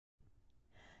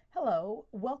Hello,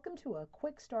 welcome to a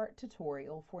quick start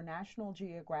tutorial for National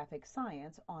Geographic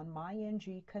Science on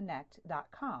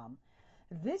myNGconnect.com.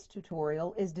 This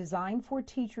tutorial is designed for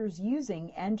teachers using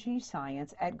NG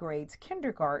Science at grades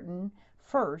kindergarten,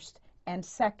 first, and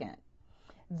second.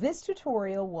 This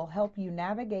tutorial will help you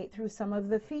navigate through some of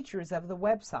the features of the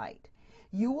website.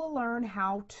 You will learn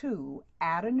how to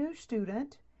add a new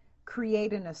student,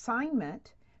 create an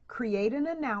assignment, create an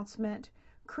announcement,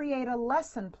 create a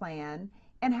lesson plan,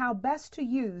 and how best to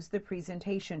use the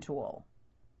presentation tool.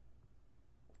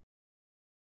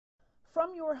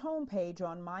 From your home page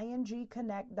on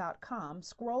myNGconnect.com,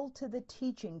 scroll to the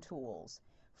Teaching Tools.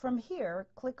 From here,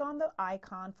 click on the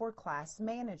icon for Class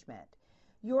Management.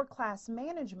 Your Class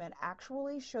Management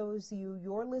actually shows you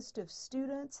your list of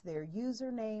students, their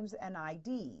usernames, and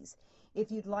IDs.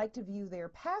 If you'd like to view their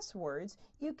passwords,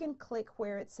 you can click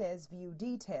where it says View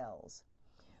Details.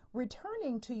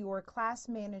 Returning to your class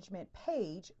management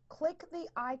page, click the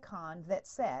icon that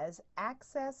says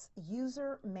Access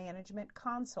User Management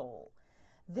Console.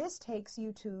 This takes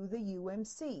you to the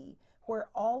UMC, where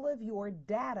all of your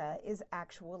data is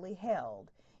actually held.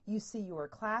 You see your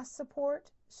class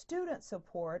support, student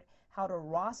support, how to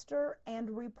roster,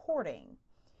 and reporting.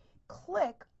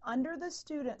 Click under the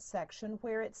Student section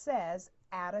where it says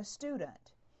Add a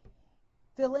Student.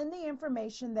 Fill in the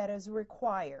information that is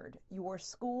required, your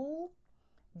school,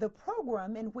 the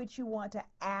program in which you want to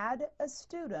add a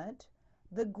student,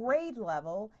 the grade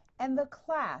level, and the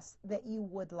class that you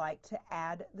would like to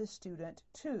add the student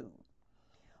to.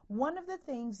 One of the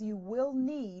things you will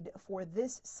need for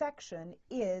this section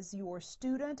is your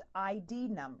student ID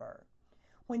number.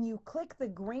 When you click the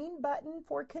green button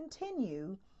for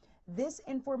Continue, this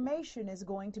information is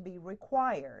going to be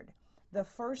required. The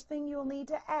first thing you'll need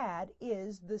to add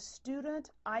is the student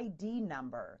ID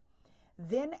number.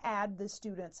 Then add the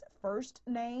student's first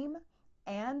name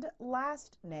and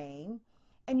last name,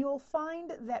 and you'll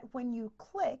find that when you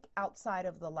click outside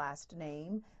of the last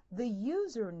name, the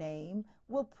username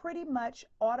will pretty much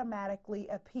automatically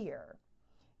appear.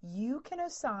 You can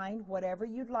assign whatever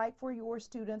you'd like for your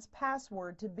student's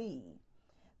password to be.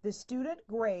 The student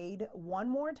grade one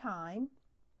more time.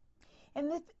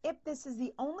 And if this is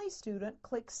the only student,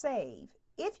 click Save.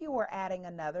 If you are adding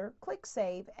another, click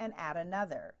Save and add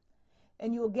another.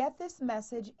 And you'll get this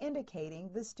message indicating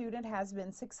the student has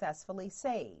been successfully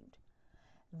saved.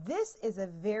 This is a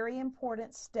very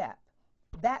important step.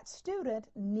 That student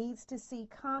needs to see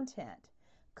content.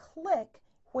 Click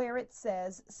where it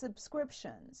says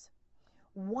Subscriptions.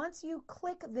 Once you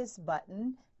click this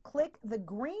button, click the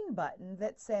green button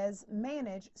that says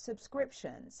Manage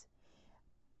Subscriptions.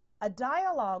 A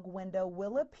dialog window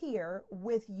will appear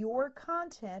with your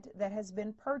content that has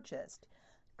been purchased.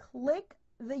 Click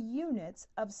the units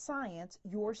of science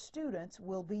your students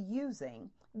will be using,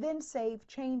 then save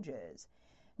changes.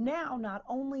 Now, not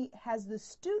only has the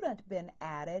student been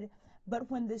added, but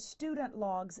when the student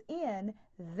logs in,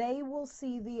 they will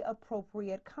see the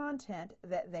appropriate content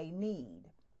that they need.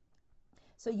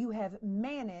 So you have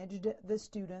managed the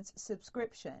student's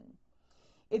subscription.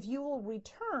 If you will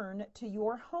return to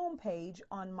your home page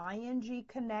on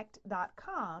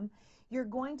myNGconnect.com, you're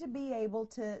going to be able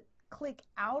to click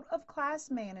out of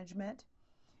class management,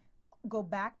 go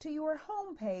back to your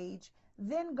home page,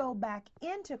 then go back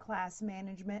into class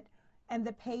management, and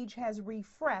the page has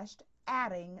refreshed,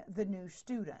 adding the new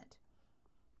student.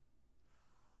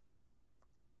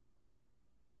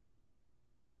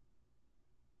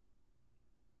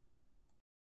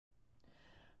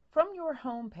 From your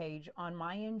home page on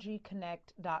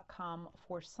myNGconnect.com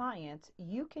for science,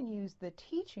 you can use the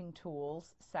Teaching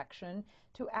Tools section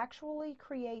to actually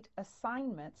create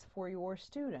assignments for your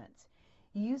students.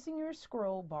 Using your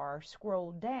scroll bar,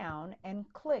 scroll down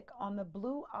and click on the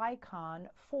blue icon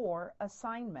for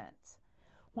Assignments.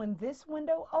 When this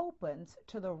window opens,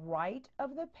 to the right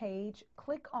of the page,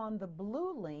 click on the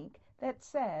blue link that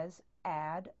says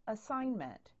Add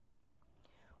Assignment.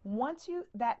 Once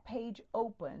that page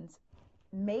opens,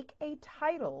 make a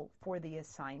title for the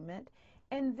assignment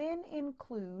and then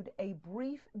include a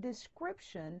brief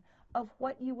description of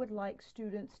what you would like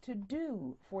students to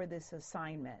do for this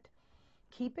assignment.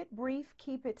 Keep it brief,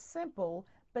 keep it simple,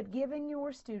 but giving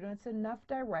your students enough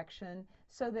direction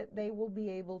so that they will be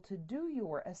able to do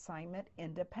your assignment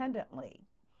independently.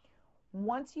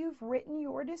 Once you've written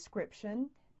your description,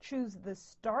 choose the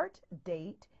start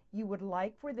date you would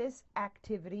like for this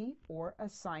activity or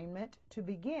assignment to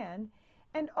begin,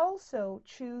 and also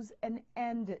choose an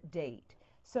end date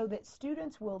so that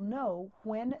students will know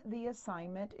when the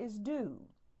assignment is due.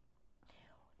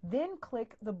 Then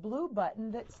click the blue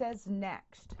button that says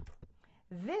Next.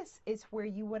 This is where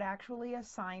you would actually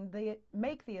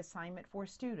make the assignment for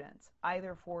students,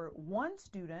 either for one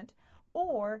student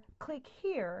or click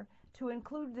here to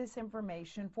include this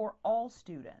information for all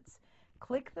students.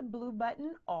 Click the blue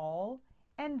button All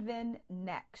and then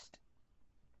Next.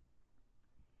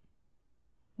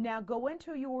 Now go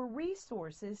into your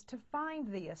resources to find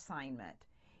the assignment.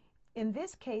 In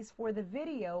this case, for the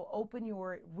video, open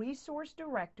your resource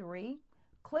directory,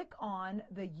 click on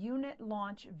the unit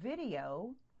launch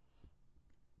video,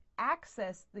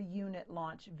 access the unit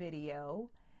launch video,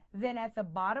 then at the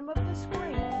bottom of the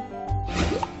screen,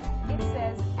 it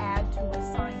says Add to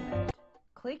Assignment.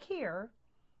 Click here,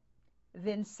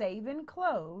 then Save and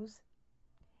Close,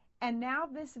 and now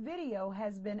this video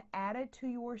has been added to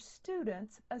your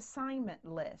students' assignment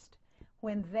list.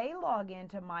 When they log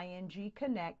into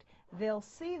myNGconnect, they'll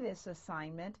see this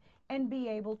assignment and be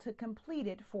able to complete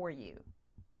it for you.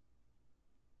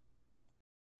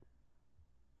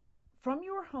 From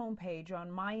your homepage on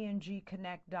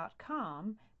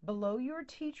myNGconnect.com, below your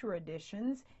teacher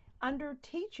editions, under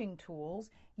Teaching Tools,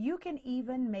 you can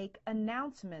even make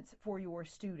announcements for your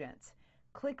students.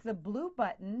 Click the blue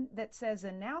button that says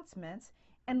Announcements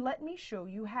and let me show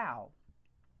you how.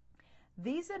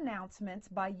 These announcements,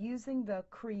 by using the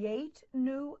Create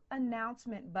New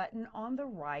Announcement button on the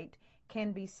right,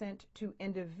 can be sent to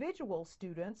individual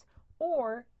students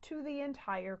or to the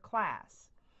entire class.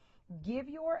 Give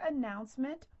your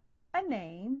announcement a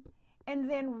name and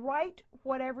then write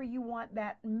whatever you want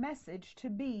that message to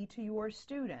be to your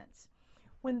students.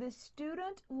 When the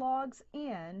student logs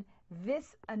in,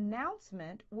 this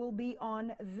announcement will be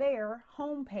on their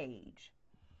home page.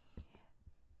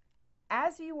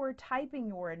 As you are typing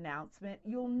your announcement,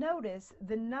 you'll notice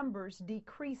the numbers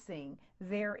decreasing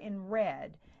there in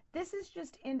red. This is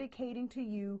just indicating to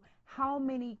you how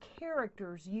many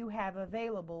characters you have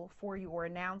available for your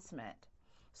announcement.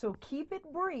 So keep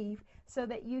it brief so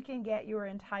that you can get your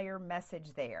entire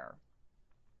message there.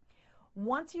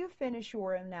 Once you finish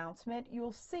your announcement,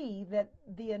 you'll see that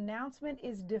the announcement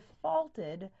is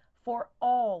defaulted for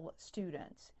all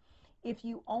students. If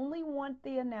you only want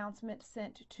the announcement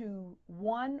sent to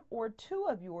one or two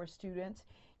of your students,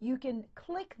 you can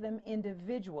click them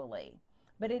individually,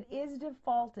 but it is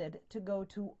defaulted to go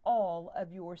to all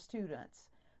of your students.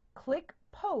 Click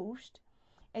Post,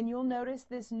 and you'll notice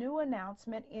this new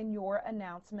announcement in your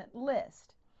announcement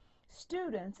list.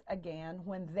 Students, again,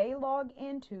 when they log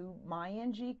into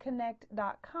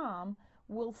myNGconnect.com,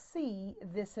 will see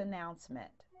this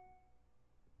announcement.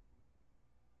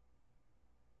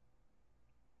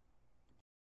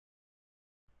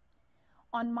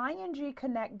 On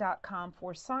myNGconnect.com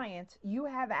for Science, you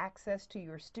have access to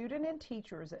your student and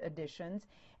teachers editions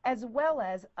as well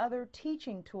as other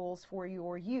teaching tools for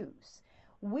your use.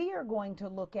 We are going to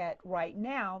look at right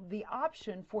now the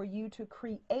option for you to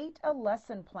create a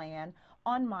lesson plan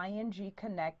on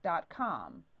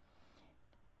myNGconnect.com.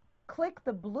 Click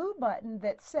the blue button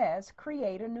that says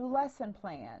Create a New Lesson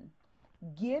Plan.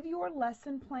 Give your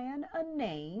lesson plan a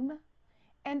name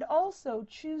and also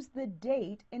choose the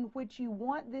date in which you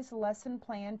want this lesson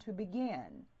plan to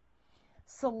begin.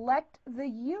 Select the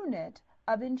unit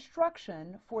of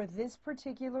instruction for this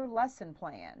particular lesson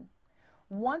plan.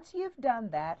 Once you've done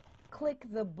that, click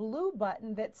the blue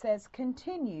button that says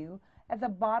Continue at the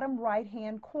bottom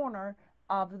right-hand corner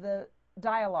of the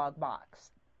dialog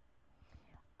box.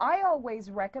 I always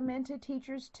recommend to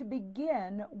teachers to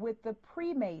begin with the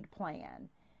pre-made plan,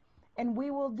 and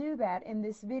we will do that in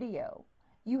this video.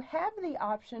 You have the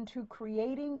option to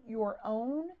creating your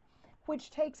own,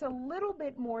 which takes a little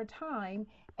bit more time,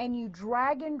 and you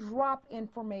drag and drop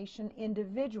information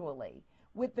individually.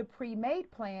 With the pre-made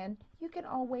plan, you can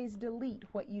always delete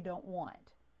what you don't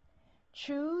want.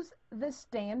 Choose the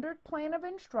standard plan of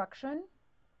instruction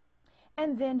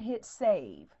and then hit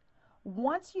Save.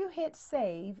 Once you hit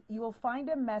Save, you will find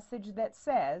a message that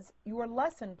says your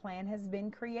lesson plan has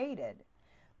been created.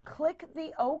 Click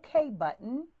the OK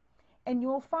button and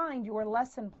you'll find your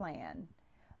lesson plan.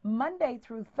 Monday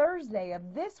through Thursday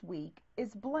of this week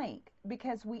is blank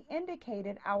because we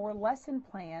indicated our lesson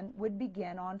plan would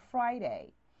begin on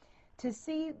Friday. To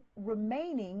see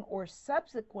remaining or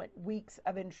subsequent weeks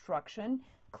of instruction,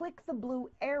 click the blue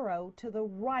arrow to the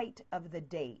right of the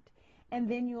date, and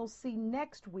then you'll see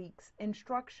next week's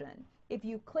instruction. If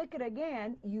you click it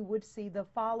again, you would see the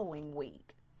following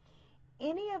week.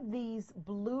 Any of these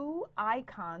blue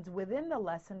icons within the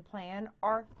lesson plan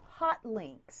are hot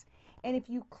links. And if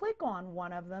you click on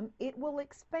one of them, it will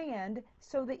expand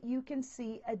so that you can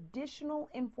see additional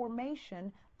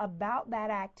information about that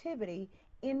activity,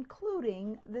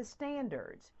 including the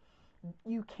standards.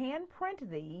 You can print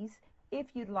these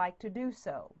if you'd like to do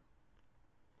so.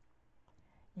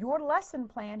 Your lesson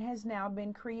plan has now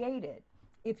been created.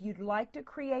 If you'd like to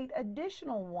create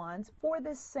additional ones for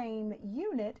the same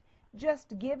unit,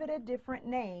 just give it a different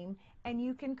name and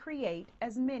you can create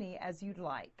as many as you'd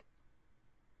like.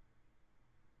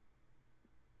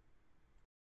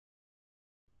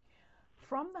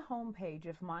 From the home page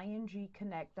of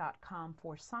myNGconnect.com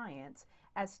for science,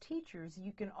 as teachers,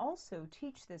 you can also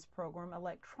teach this program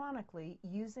electronically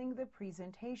using the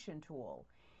presentation tool.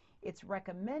 It's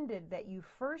recommended that you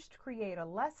first create a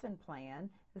lesson plan,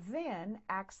 then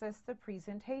access the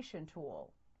presentation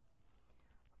tool.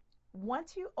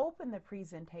 Once you open the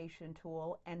presentation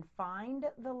tool and find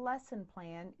the lesson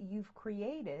plan you've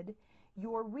created,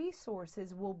 your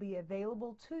resources will be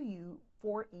available to you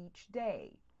for each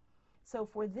day. So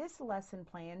for this lesson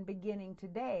plan beginning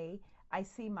today, I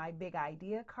see my big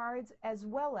idea cards as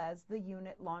well as the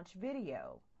unit launch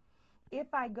video.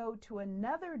 If I go to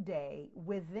another day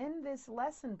within this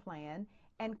lesson plan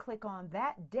and click on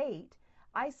that date,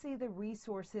 I see the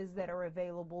resources that are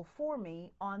available for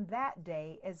me on that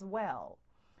day as well.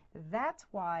 That's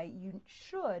why you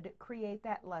should create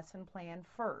that lesson plan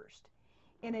first.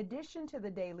 In addition to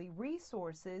the daily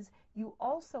resources, you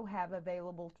also have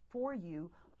available for you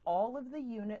all of the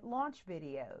unit launch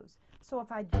videos. So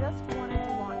if I just wanted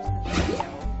to launch the video,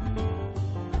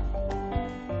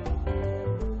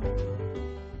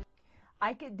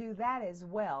 I could do that as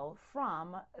well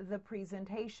from the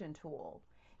presentation tool.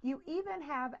 You even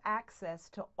have access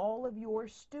to all of your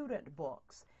student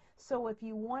books. So if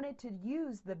you wanted to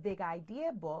use the Big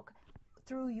Idea book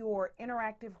through your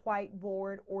interactive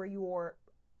whiteboard or your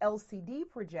LCD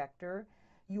projector,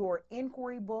 your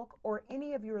inquiry book, or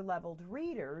any of your leveled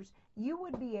readers, you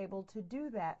would be able to do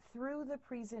that through the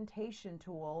presentation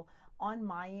tool on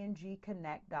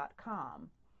myNGconnect.com.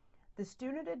 The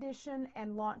student edition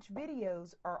and launch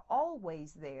videos are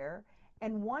always there,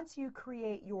 and once you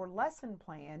create your lesson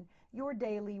plan, your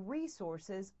daily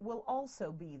resources will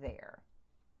also be there.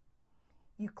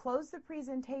 You close the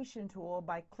presentation tool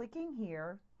by clicking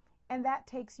here, and that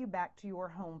takes you back to your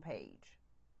home page.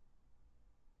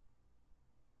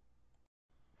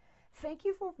 Thank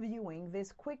you for viewing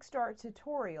this Quick Start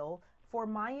tutorial for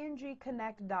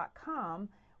myNGconnect.com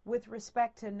with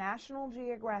respect to National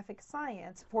Geographic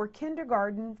Science for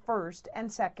kindergarten, first,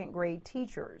 and second grade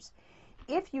teachers.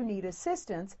 If you need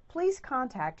assistance, please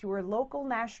contact your local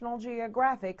National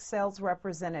Geographic sales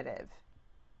representative.